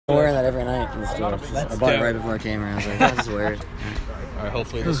I'm wearing that every night in the store. I bought it right before I came here. I was like, oh, this is weird. All right,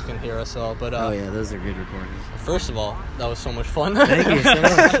 hopefully this can hear us all. But oh yeah, those are good recordings. First of all, that was so much fun. Thank you so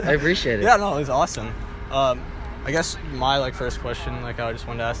much. I appreciate it. Yeah, no, it was awesome. I guess my first question, I just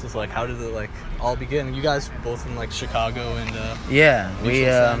wanted to ask is how did it all begin? You guys both in Chicago and yeah, we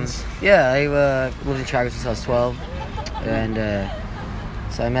friends. I lived in Chicago since I was 12, and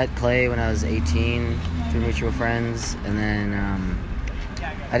so I met Clay when I was 18 through mutual friends, and then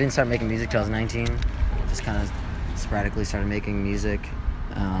I didn't start making music till I was 19. Just kind of sporadically started making music,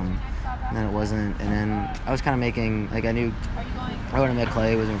 and then it wasn't. And then I was kind of making I knew right when I met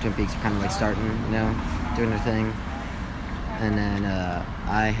Clay was when Twin Peaks were kind of starting, doing their thing. And then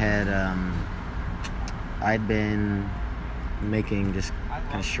I'd been making just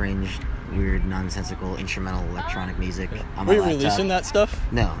kind of strange, weird, nonsensical instrumental electronic music on my Were you laptop. releasing that stuff?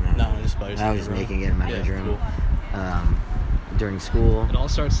 No, just by yourself. I was just making it in my bedroom. Cool. During school. It all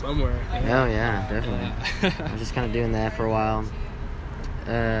starts somewhere. Oh yeah, definitely. I was just kind of doing that for a while.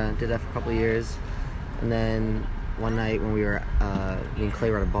 Did that for a couple of years, and then one night when we were me and Clay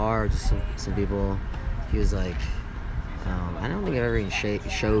were at a bar, just some people, he was like, I don't think I've ever even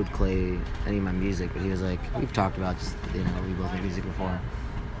showed Clay any of my music, but he was like, we've talked about just we both made music before,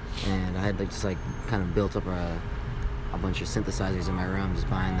 and I had kind of built up a bunch of synthesizers in my room, just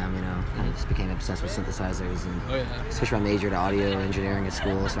buying them, kind of just became obsessed with synthesizers, and switched my major to audio engineering at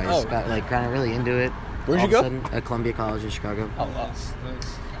school, so I just got kind of really into it. Where'd you go? Sudden, at Columbia College in Chicago. Oh, nice.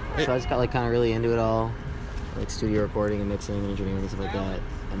 So I just got kind of really into it all, studio recording and mixing and engineering and stuff like that,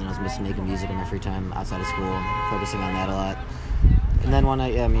 and then I was just making music in my free time outside of school, focusing on that a lot. And then one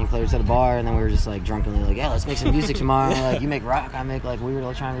night, me and Clay were at a bar, and then we were just drunkenly yeah, let's make some music tomorrow. You make rock, I make weird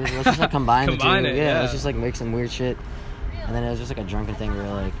electronic music. Let's just combine the two. Let's just make some weird shit. And then it was just a drunken thing. We were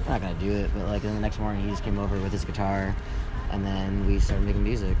we're not gonna do it, but then the next morning he just came over with his guitar, and then we started making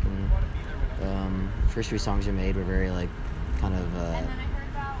music. And first 3 songs we made were very kind of.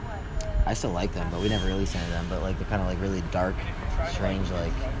 I still like them, but we never released any of them. But they're kind of really dark, strange,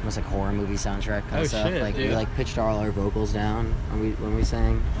 almost horror movie soundtrack kind of stuff. Shit, dude. We pitched all our vocals down when we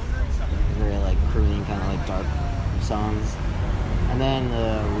sang. Very crooning kind of dark songs. And then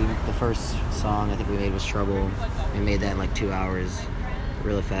the first song I think we made was Trouble. We made that in 2 hours,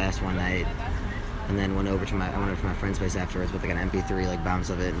 really fast one night. And then I went over to my friend's place afterwards with an MP3 bounce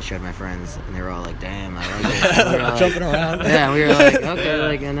of it and showed my friends, and they were all damn, I like it. Jumping around. Yeah, we were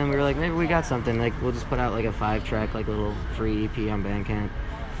okay, and then we were maybe we got something. We'll just put out a 5-track little free EP on Bandcamp.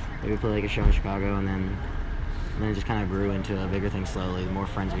 Maybe play a show in Chicago, and then it just kind of grew into a bigger thing slowly. The more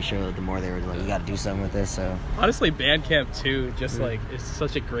friends we showed, the more they were we got to do something with this. So honestly, Bandcamp too, just it's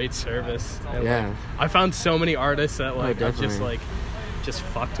such a great service. And, I found so many artists that I've just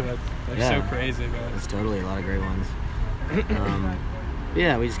fucked with. They're so crazy, man. It's totally a lot of great ones. We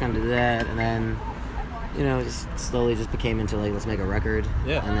just kind of did that, and then just slowly just became into let's make a record.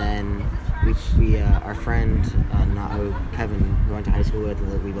 Yeah. And then we our friend Kevin, who I went to high school with,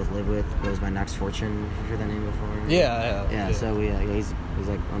 and we both live with, goes by Knox Fortune. Have you heard that name before? Yeah. So he's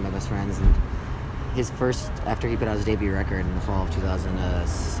one of my best friends, and his first after he put out his debut record in the fall of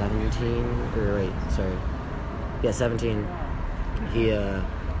 17. He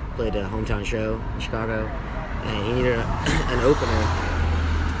played a hometown show in Chicago, and he needed an opener,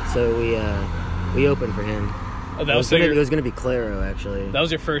 so we opened for him. Oh, it was going to be Claro, actually. That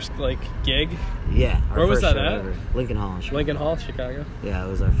was your first gig? Yeah. Where was that at? Ever. Lincoln Hall, Chicago. Lincoln Hall, Chicago. Yeah, it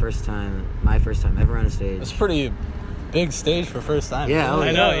was my first time ever on a stage. It's pretty big stage for first time. Yeah,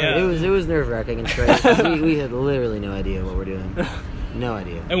 I know. Yeah, it was nerve-wracking and stressful. we had literally no idea what we're doing. No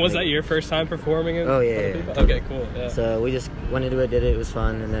idea. And was that your first time performing it? Oh, yeah. Totally. Okay, cool. Yeah. So we just went into it, did it. It was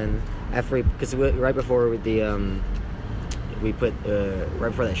fun, and then after right before with we put right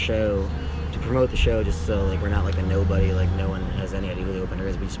before that show to promote the show, just so we're not a nobody, no one has any idea who the opener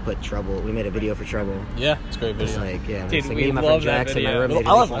is. We just put Trouble. We made a video for Trouble. Yeah, it's a great video. Dude, me and my friend Jackson, my roommate,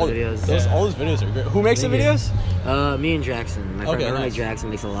 I love all videos. All those videos are great. Who makes the videos? Me and Jackson. My friend, my roommate nice. Jackson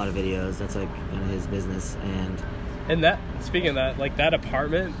makes a lot of videos. That's his business. And that, speaking of that, that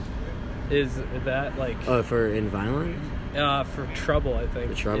apartment, is that for in Violent? For Trouble, I think.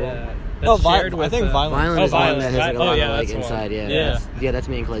 For Trouble? Yeah. Violent. I think Violent. Violent is one that has a lot of that's inside. One. That's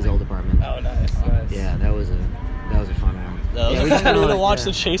me and Clay's old apartment. Oh, nice. Yeah, that was a fun one. We just kind of watch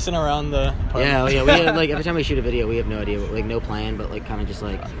the chasing around the apartment. Yeah. We had, every time we shoot a video, we have no idea, no plan, but kind of just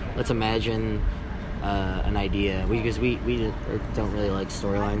let's imagine an idea. We don't really like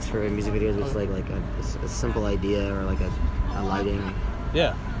storylines for music videos. It's a simple idea or a lighting,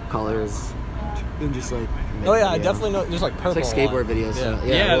 yeah, colors, and just like. Oh yeah, I definitely know. There's like purple. It's like skateboard videos.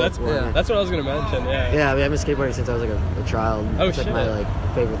 Yeah, So, that's what I was gonna mention. Yeah. Yeah, I mean, I've been skateboarding since I was like a child. Oh, it's like shit. my like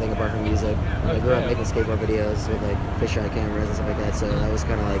favorite thing apart from music. I grew up making skateboard videos with like fisheye cameras and stuff like that. So that was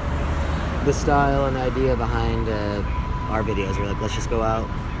kind of like the style and the idea behind our videos. We're like, let's just go out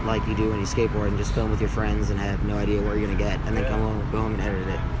like you do when you skateboard and just film with your friends and have no idea what you're gonna get, and then go home and edit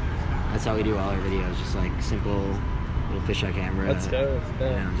it. That's how we do all our videos. Just like simple little fisheye camera. That's dope.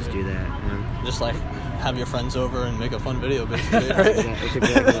 Just do that. Just like have your friends over and make a fun video, basically. Right? That's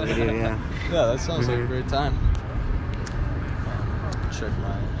exactly what we do. Yeah. Yeah, that sounds like a great time. Check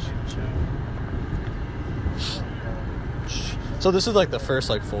my. So this is like the first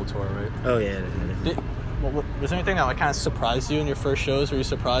like full tour, right? Oh yeah. Was there anything that like kind of surprised you in your first shows? Were you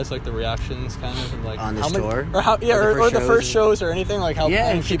surprised like the reactions kind of and, like on this tour? Or how? Yeah, or the first shows or anything like how in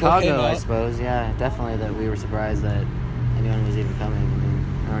many people Chicago, came out? I suppose. Yeah, definitely that we were surprised that anyone was even coming. I mean,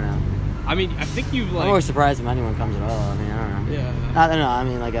 I don't know. I mean, I think you've like. I'm always surprised if anyone comes at all. I mean, I don't know. Yeah. I don't know. I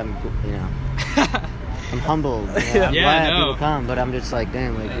mean, like I'm humbled. I'm glad people come, but I'm just like,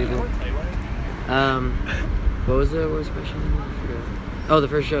 damn, like people. What was the question? Oh, the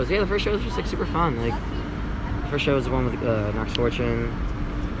first shows. Yeah, the first shows were just like super fun. Like, the first show was the one with Knox Fortune.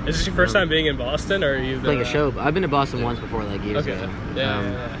 Is this your first time being in Boston, or are you playing a show? I've been to Boston once before, like years ago.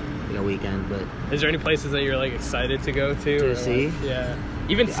 Yeah. Like a weekend, but. Is there any places that you're like excited to go to see? Like, yeah.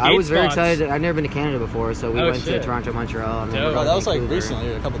 Even skate I was very spots. excited. I'd never been to Canada before, so we went to Toronto, Montreal. And that was like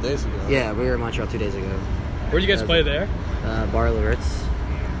recently, a couple days ago. Yeah, we were in Montreal 2 days ago. Where'd you guys play there? Bar Le Ritz.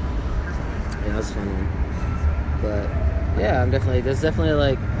 Yeah, that was a fun one. But yeah, there's definitely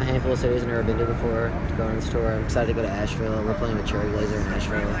like a handful of cities I've never been to before to go on this tour. I'm excited to go to Asheville. We're playing with Cherry Blazer in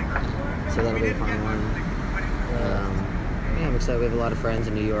Asheville, so that'll be a fun one. Yeah, I'm excited. We have a lot of friends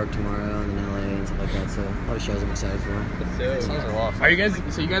in New York tomorrow and in LA and stuff like that, so a lot of shows I'm excited for. Sounds a lot. Are you guys?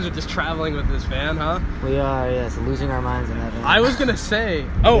 So you guys are just traveling with this van, huh? We are, yes, losing our minds in that van. I was gonna say.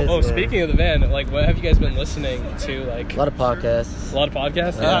 Speaking of the van, like, what have you guys been listening to? Like a lot of podcasts. A lot of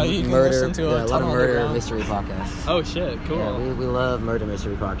podcasts. Yeah, you can listen to a lot of murder mystery podcasts. Oh shit, cool. Yeah, we love murder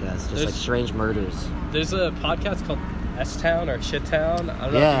mystery podcasts. Just like strange murders. There's a podcast called S-Town or Shit Town. I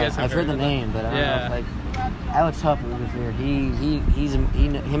don't know if you guys have I've heard the name, but I don't know if like Alex Huff was here.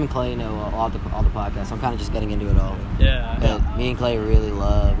 Him and Clay know all the podcasts. I'm kind of just getting into it all. Yeah. But me and Clay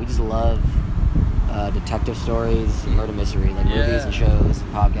we just love detective stories, murder mystery, like movies and shows,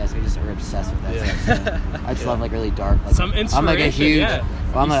 and podcasts. We just are obsessed with that stuff. So I just love like really dark. Like, some inspiration. I'm like a huge.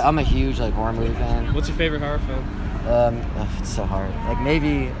 I'm a huge like horror movie fan. What's your favorite horror film? It's so hard. Like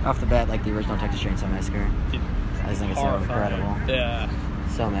maybe off the bat, like the original Texas Chainsaw Massacre. I just think it's so incredible. Yeah.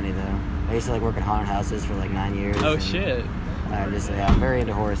 So many though. I used to like work in haunted houses for like 9 years. Oh shit. I'm very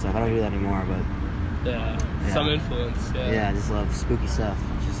into horror stuff. I don't do that anymore, but yeah. Some influence. Yeah. Yeah, I just love spooky stuff.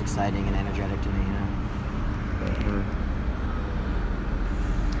 It's just exciting and energetic to me, you know.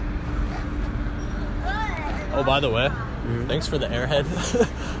 Oh, by the way, thanks for the Airhead.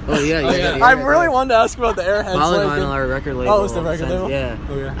 Yeah. I really wanted to ask about the Airhead. Polyvinyl, our record label. Oh, it's the record label? Yeah.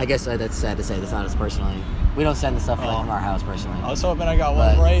 I guess that's sad to say. That's not us personally. We don't send the stuff from our house personally. I was hoping I got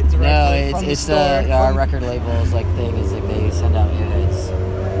one directly from the store. Our record label's like thing is like they send out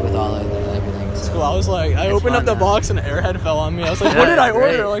Airheads with all of everything. It's cool. I was like, I opened up the box and an Airhead fell on me. I was like, what did I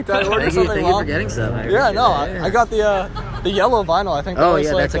order? Like, did I order something Thank wrong? you for getting stuff. I got the yellow vinyl. I think.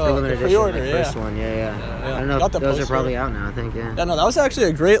 That's like the limited edition, pre-order. like first one. Yeah. I don't know if those are probably out now. I think. Yeah, no, that was actually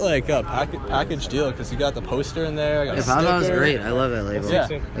a great package deal because you got the poster in there. Polyvinyl was great. I love that label. Yeah.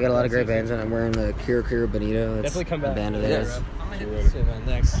 I got a lot of great bands, and I'm wearing the Kira Bonito. It's definitely come back. A band of theirs.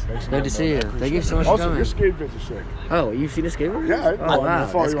 Thanks. Good to see you. Thank you so much for coming. Also, your skate vids are sick. Oh, you've seen a skateboard? Yeah. Oh, wow. I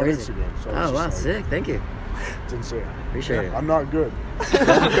follow That's you on crazy. Instagram. So Oh, wow. Sick. Thank you. It's insane. Appreciate it. I'm not good.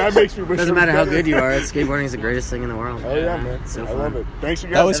 That makes me wish. Doesn't matter how good you are. Skateboarding is the greatest thing in the world. Oh yeah, man. So I love it. Thanks, you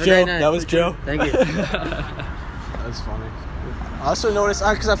guys. That was Joe. That was Joe. Thank you. That's funny. I also noticed,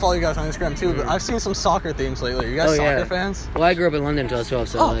 because I follow you guys on Instagram too, but I've seen some soccer themes lately. Are you guys soccer fans? Well, I grew up in London until I was 12,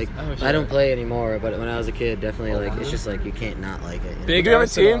 so I don't play anymore. But when I was a kid, definitely it's just like you can't not like it. Big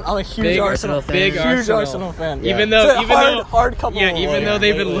Arsenal. I'm a huge Arsenal fan. Big Arsenal fan. Even though hard couple. Yeah, even though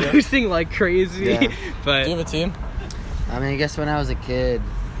they've been losing like crazy. Yeah. But do you have a team? I mean, I guess when I was a kid,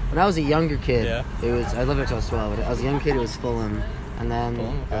 when I was a younger kid, it was I lived until I was 12. When I was a young kid, it was Fulham. And then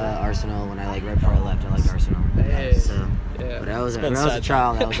Arsenal. When right before I left, I liked Arsenal. Hey. But when I was a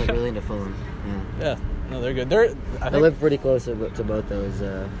child, I was like really into Fulham. Yeah. No, they're good. I live pretty close to both those.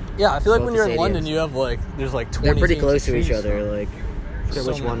 I feel like when you're in London, you have there's 20. They're pretty close to each from. other. Like, I forget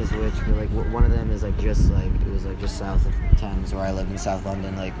which one is which, but one of them is just south of Thames where I lived in South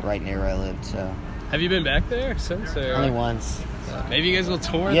London, right near where I lived. So Have you been back there since? Or? Only once. Maybe you guys will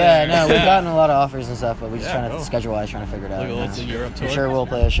tour Yeah, there. no, we've gotten a lot of offers and stuff, but we just trying to schedule-wise trying to figure it out. Like a Europe tour? I'm sure we'll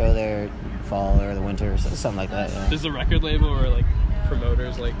play a show there fall or the winter or something like that. Yeah. Does the record label or like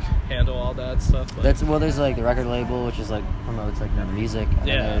promoters like handle all that stuff? Like, There's like the record label, which is like promotes like the music, and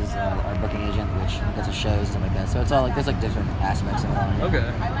then there's our booking agent, which gets us shows and stuff like that. So it's all like there's like different aspects of it.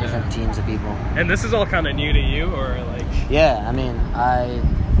 Okay. Different teams of people. And this is all kind of new to you, or like? Yeah, I mean,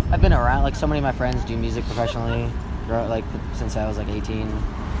 I've been around. Like so many of my friends do music professionally, like since I was like 18.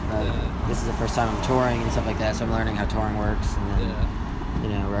 This is the first time I'm touring and stuff like that, so I'm learning how touring works, and then, you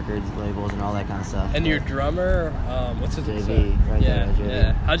know, records, labels, and all that kind of stuff. And your drummer, what's his name? JV, right there, JV.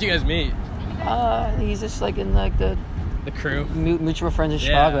 Yeah. How'd you guys meet? He's just like in like the crew, mutual friends in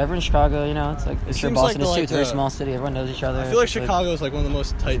Chicago. Everyone in Chicago, you know, it's like I'm sure Boston is too. It's a very small city. Everyone knows each other. I feel like Chicago is like one of the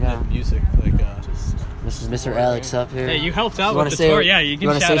most tight-knit music. Like, this is Mr. Alex up here. Hey, you helped out with the tour. Yeah, you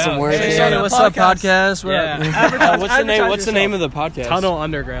can shout out. Some words? Hey, what's up, podcast? Yeah. What's the name of the podcast? Tunnel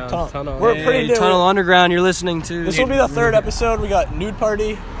Underground. We're pretty new. Tunnel Underground. You're listening to. This will be the third episode. We got Nude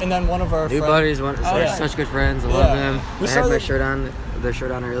Party, and then one of our Nude Party's such good friends. I love them. I had my shirt on. Their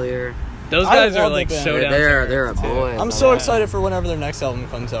shirt on earlier. Those guys are like so down. They're a boy. I'm so excited for whenever their next album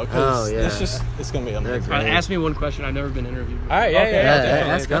comes out. It's gonna be amazing. Ask me one question. I've never been interviewed. All right,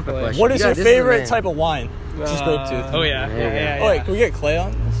 Ask up a question. What is your favorite type of wine? This is Grapetooth. Oh yeah. Oh wait, can we get Clay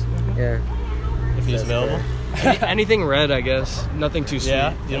on? Yeah. If he's available. Anything red, I guess. Nothing too sweet.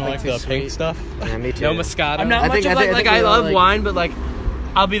 Yeah, you don't like the pink stuff? Yeah, me too. No Moscato. I'm not much of like I love wine, but like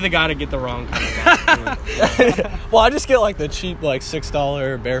I'll be the guy to get the wrong kind of wine. Well, I just get like the cheap like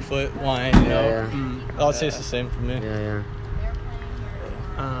 $6 barefoot wine. You know, I'll say it's the same for me. Yeah.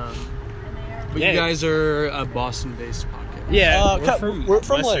 But you guys are a Boston-based podcast. Yeah, we're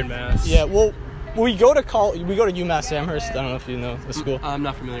from Western like, Mass. Yeah, well, we go to UMass Amherst. I don't know if you know the school. I'm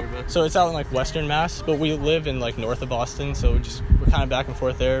not familiar with it. So it's out in like Western Mass, but we live in like north of Boston, so we're kind of back and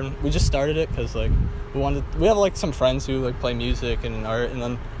forth there. And we just started it because like we have like some friends who like play music and art, and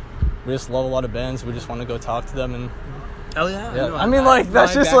then we just love a lot of bands. We just want to go talk to them and. Oh yeah. I mean, like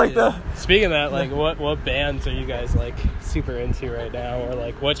that's just like the. Speaking of that, like what bands are you guys like super into right now, or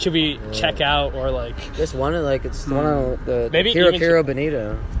like what should we check out, or like? Just one of it's one of the maybe Kiro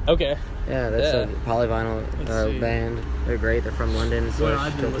Benito. Okay. Yeah, that's a polyvinyl band. They're great. They're from London. So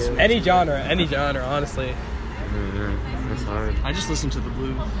any genre, honestly. That's hard. I just listen to the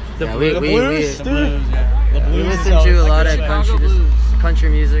blues. The blues. We listen to a lot of country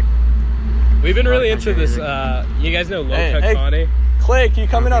music. We've been really into this. You guys know Low Cut Connie? Clay, can you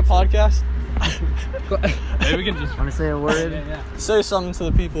come in our podcast? Maybe we can just want to say a word. Say something to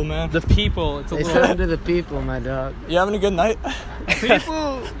the people, man. The people. Say something to the people, my dog. You having a good night?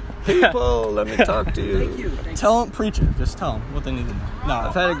 People, let me talk to you. Thank you. Tell them, preach it. Just tell them what they need to know. No,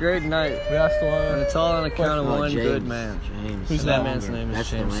 I've had a great night. We asked one. It's all on account of one good man. James. Who's that man's name? Is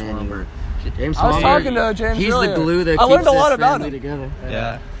James Swanberg. James I was talking to James He's earlier. the glue that I keeps learned a lot this about family him. together.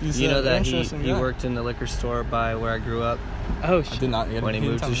 Yeah. He's you know that he guy. worked in the liquor store by where I grew up. Oh, I did not. When he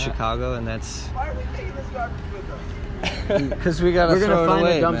moved to Chicago, and that's because we're gonna find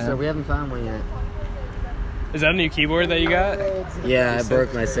away, a dumpster. man. We haven't found one yet. is that a new keyboard that you got? Yeah, I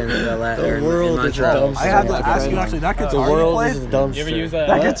broke my sin in The world is a dumpster. I had to ask you actually. That guitar you played. dumpster. You ever use that?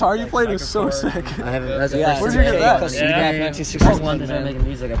 That guitar you played was so sick. I haven't. That's the Yeah, first where'd time you get I that? made Yeah, first one time making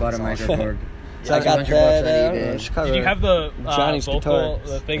music. I bought a microboard. So I got that. Chicago. Did you have the Johnny's vocal,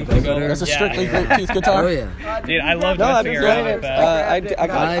 guitar. the thing to go? That's a strictly Grapetooth guitar. Oh yeah. Dude, I love No, I've messing been around playing with it. that. I I didn't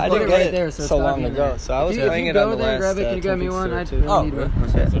put get it right it there, so so it's long not ago. in So I was If playing you it on go the there and last grab it, can you get me one? I too. don't need one.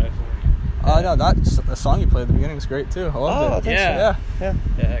 No, that song you played at the beginning was great too. I loved it. Yeah.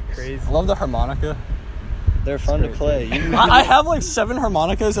 Yeah, Crazy. I love the harmonica. they're fun to play. I have like 7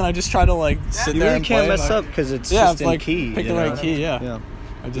 harmonicas and I just try to like sit You there really and can't play. mess up because it's Yeah, just in like key. pick you the right know? key. Yeah. Yeah.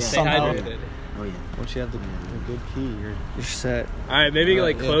 I just Stay somehow. hydrated. Oh yeah. Once you have the good key, you're set. All right, maybe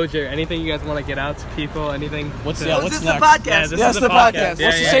like closure. Anything you guys want to get out to people? Anything? What's to- next? Yeah, this is the podcast.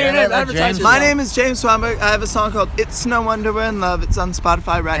 What's the say your name? Advertise My yourself. name is James Swanberg. I have a song called "It's No Wonder We're in Love." It's on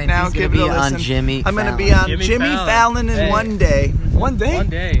Spotify right now. He's Give gonna it a be on listen. Jimmy I'm going to Fallon. be on Jimmy Jimmy Fallon. Fallon in Hey. one day. One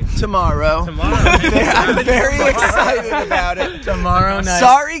day. Tomorrow. I'm very excited about it. Tomorrow night.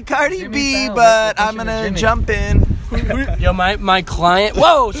 Sorry, Cardi B, Fallon. but What's I'm your going to Jimmy? jump in. Yo, my client.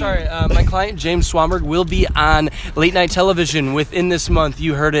 Whoa, sorry. My client James Swanberg will be on late night television within this month.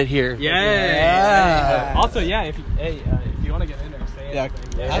 You heard it here. Yeah. Also, if you want to get in there, say Yeah.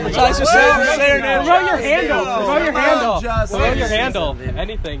 anything. Advertise yourself. Say your name. Promote your handle. Promote your handle. Just Promote your say handle. something.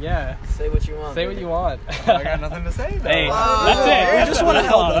 Anything, yeah. Say what you want. Say what you want. I got nothing to say. Hey, that's it. We just want to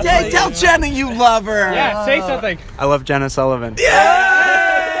help. Yeah, tell Jenna you love her. Yeah, say something. I love Jenna Sullivan.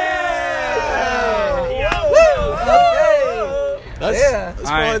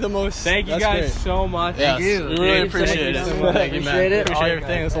 the most. Thank you that's guys great. so much. Yes, Thank you. we really Thank you. appreciate it. Thank you so much. Thank you, man. Appreciate it. Appreciate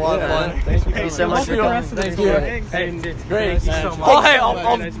everything. It was a lot of fun. Thank you so much for coming. Thank you. Great. Thank you so much. Oh, hey,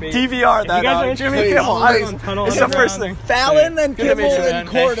 I'll Nice meeting you. DVR that. You guys are Jimmy interested, Kimmel. please, on Tunnel It's the Underground. first thing. Fallon and Good to meet Kimmel you,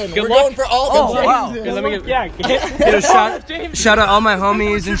 and man. Corden. Good We're luck. going for all the wow. Here, let me get, Shout out all my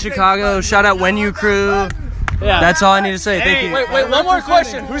homies in Chicago. Shout out When You Crew. That's all I need to say. Thank you. Wait, one more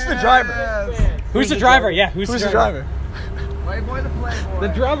question. Who's the driver? Who's the driver? Yeah, who's the driver? Playboy the Playboy. The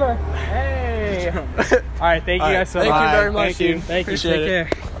drummer. Hey. All right, thank you guys so much. Thank you very much. Thank you. Appreciate Take it.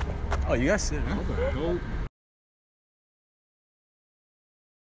 care. Oh, you guys sit.